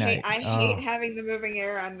high every night. I hate having the moving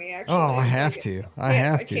air on me. Actually, I have to.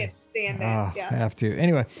 I can't stand it. I have to.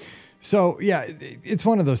 Anyway. So yeah, it's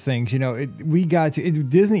one of those things. We got to.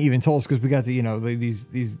 Disney even told us because we got to.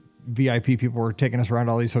 These VIP people were taking us around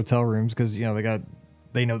all these hotel rooms because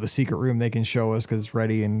they know the secret room they can show us because it's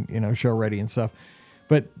ready and show ready and stuff.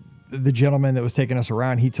 But the gentleman that was taking us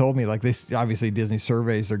around, he told me obviously Disney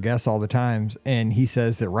surveys their guests all the times, and he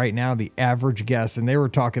says that right now the average guest, and they were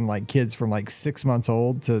talking like kids from like 6 months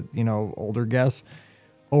old to older guests,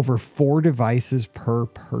 over 4 devices per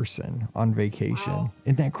person on vacation. Wow.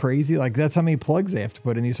 Isn't that crazy? Like that's how many plugs they have to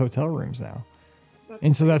put in these hotel rooms now.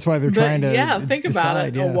 And so that's why they're trying to think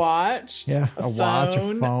decide, about it. A watch, a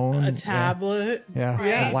phone, a tablet,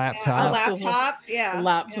 a laptop, a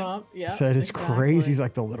laptop. Said it's crazy. He's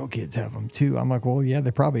like, the little kids have them too. I'm like, well, yeah, they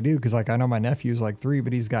probably do because I know my nephew's like 3,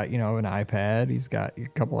 but he's got an iPad. He's got a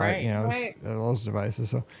couple of those devices.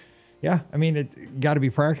 So yeah, I mean, it got to be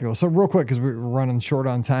practical. So real quick, because we're running short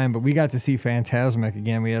on time, but we got to see Fantasmic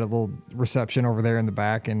again. We had a little reception over there in the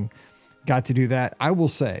back and got to do that. I will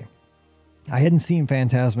say, I hadn't seen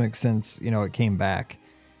Fantasmic since, it came back.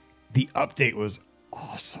 The update was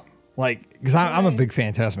awesome. Like, because I'm a big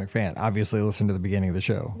Fantasmic fan. Obviously, listen to the beginning of the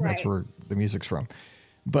show. Right. That's where the music's from.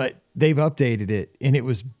 But they've updated it, and it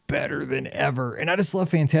was better than ever. And I just love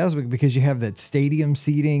Fantasmic because you have that stadium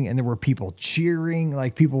seating, and there were people cheering.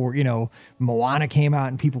 Like, people were, Moana came out,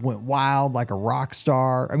 and people went wild like a rock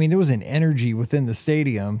star. I mean, there was an energy within the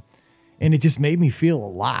stadium, and it just made me feel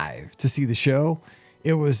alive to see the show.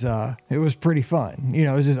 It was pretty fun.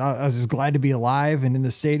 I was just glad to be alive and in the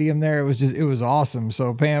stadium there. It was awesome.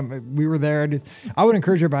 So Pam, we were there. I would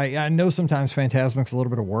encourage everybody. I know sometimes Fantasmic's a little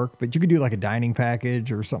bit of work, but you could do like a dining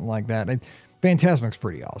package or something like that. Fantasmic's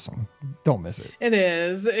pretty awesome. Don't miss it. It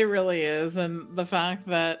is. It really is. And the fact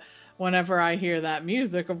that whenever I hear that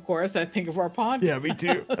music, of course, I think of our podcast. Yeah, me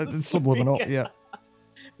too. It's subliminal. Yeah.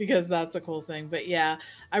 Because that's a cool thing. But yeah,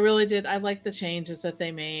 I really did. I like the changes that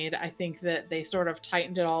they made. I think that they sort of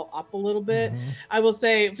tightened it all up a little bit. Mm-hmm. I will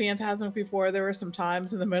say Fantasmic before, there were some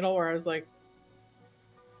times in the middle where I was like,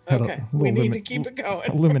 okay, we need to keep it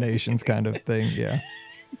going. Eliminations kind of thing. Yeah.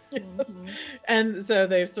 Mm-hmm. And so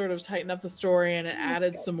they've sort of tightened up the story and it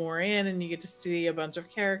added some more in, and you get to see a bunch of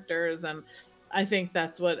characters, and I think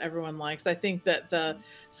that's what everyone likes. I think that the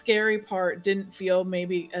scary part didn't feel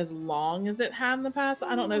maybe as long as it had in the past.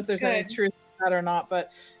 I don't know if there's any truth to that or not,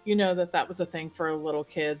 but that was a thing for little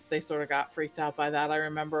kids. They sort of got freaked out by that. I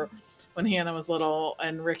remember when Hannah was little,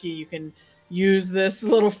 and Ricky, you can use this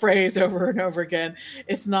little phrase over and over again.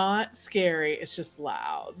 It's not scary, it's just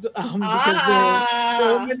loud. Because there are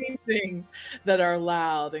so many things that are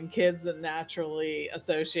loud, and kids that naturally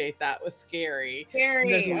associate that with scary.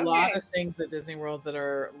 There's a lot of things at Disney World that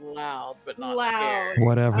are loud but not scary.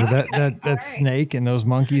 Whatever. That snake and those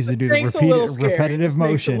monkeys that do the repetitive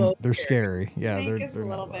motion, they're scary. Yeah, they're a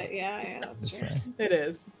little bit. Yeah, that's true. It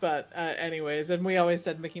is. But anyways, and we always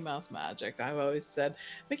said Mickey Mouse magic. I've always said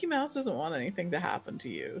Mickey Mouse doesn't want anything to happen to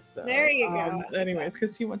you. So there you go. Anyways,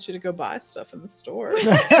 because he wants you to go buy stuff in the store.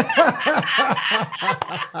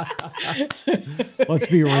 Let's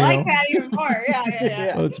be real. I like that even more.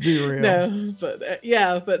 Yeah. Let's be real. No,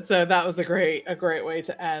 but so that was a great way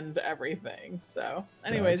to end everything. So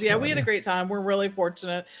anyways, we had a great time. We're really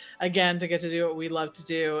fortunate again to get to do what we love to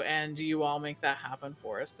do, and you all make that happen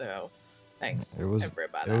for us. So thanks,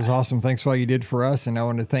 everybody. It was awesome. Thanks for all you did for us. And I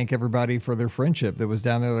want to thank everybody for their friendship that was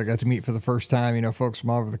down there that I got to meet for the first time. Folks from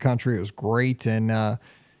all over the country. It was great. And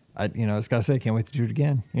I just gotta say, I can't wait to do it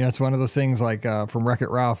again. It's one of those things like from Wreck-It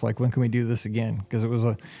Ralph, like, when can we do this again? Because it was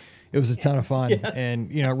a ton of fun. Yeah.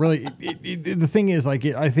 And, really, the thing is, like,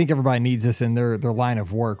 I think everybody needs this in their line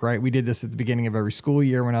of work, right? We did this at the beginning of every school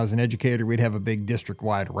year. When I was an educator, we'd have a big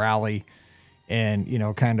district-wide rally and,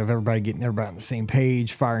 kind of everybody getting everybody on the same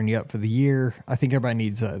page, firing you up for the year. I think everybody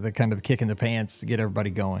needs the kind of the kick in the pants to get everybody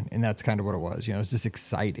going. And that's kind of what it was. It's just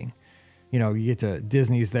exciting. You get to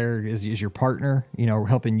Disney's there is your partner,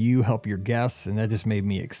 helping you help your guests. And that just made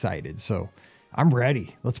me excited. So I'm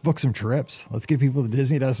ready. Let's book some trips. Let's get people to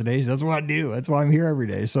Disney destinations. That's what I do. That's why I'm here every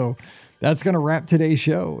day. So that's going to wrap today's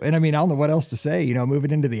show. And I mean, I don't know what else to say,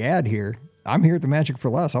 moving into the ad here. I'm here at the Magic for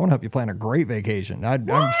Less. I want to help you plan a great vacation.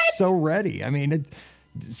 I'm so ready. I mean, it's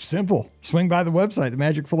simple. Swing by the website,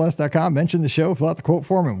 themagicforless.com, mention the show, fill out the quote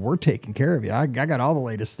form, and we're taking care of you. I got all the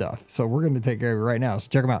latest stuff. So we're going to take care of you right now. So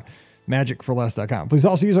check them out. magicforless.com. Please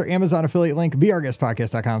also use our Amazon affiliate link,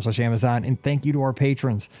 beourguestpodcast.com/Amazon. And thank you to our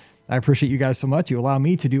patrons. I appreciate you guys so much. You allow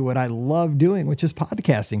me to do what I love doing, which is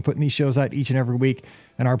podcasting, putting these shows out each and every week.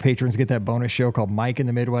 And our patrons get that bonus show called Mike in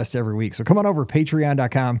the Midwest every week. So come on over,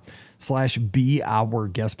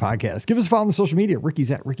 patreon.com/beourguestpodcast. Give us a follow on the social media.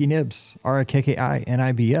 Ricky's at Ricky Nibs,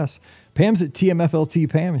 RIKKINIBS. Pam's at TMFLT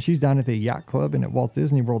Pam, and she's down at the Yacht Club and at Walt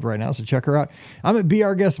Disney World right now. So check her out. I'm at Be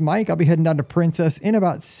Our Guest Mike. I'll be heading down to Princess in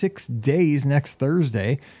about 6 days next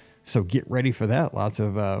Thursday. So get ready for that. Lots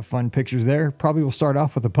of fun pictures there. Probably we'll start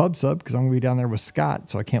off with a pub sub because I'm going to be down there with Scott.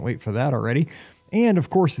 So I can't wait for that already. And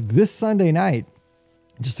of course, this Sunday night,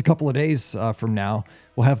 just a couple of days from now,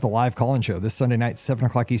 we'll have the live call-in show this Sunday night, 7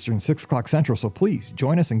 o'clock Eastern, 6 o'clock Central. So please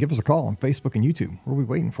join us and give us a call on Facebook and YouTube. We'll be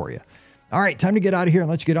waiting for you. All right, time to get out of here and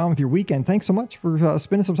let you get on with your weekend. Thanks so much for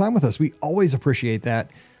spending some time with us. We always appreciate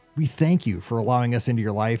that. We thank you for allowing us into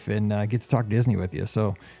your life and get to talk Disney with you.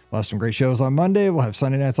 So we'll have some great shows on Monday. We'll have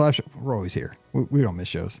Sunday Night's Live show. We're always here. We don't miss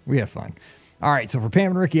shows. We have fun. All right, so for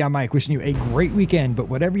Pam and Ricky, I'm Mike, wishing you a great weekend. But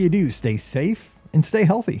whatever you do, stay safe and stay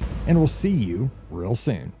healthy. And we'll see you real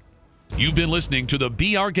soon. You've been listening to the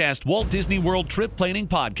Be Our Guest Walt Disney World Trip Planning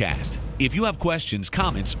Podcast. If you have questions,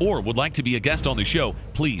 comments, or would like to be a guest on the show,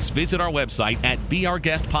 please visit our website at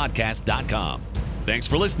beourguestpodcast.com. Thanks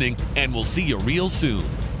for listening, and we'll see you real soon.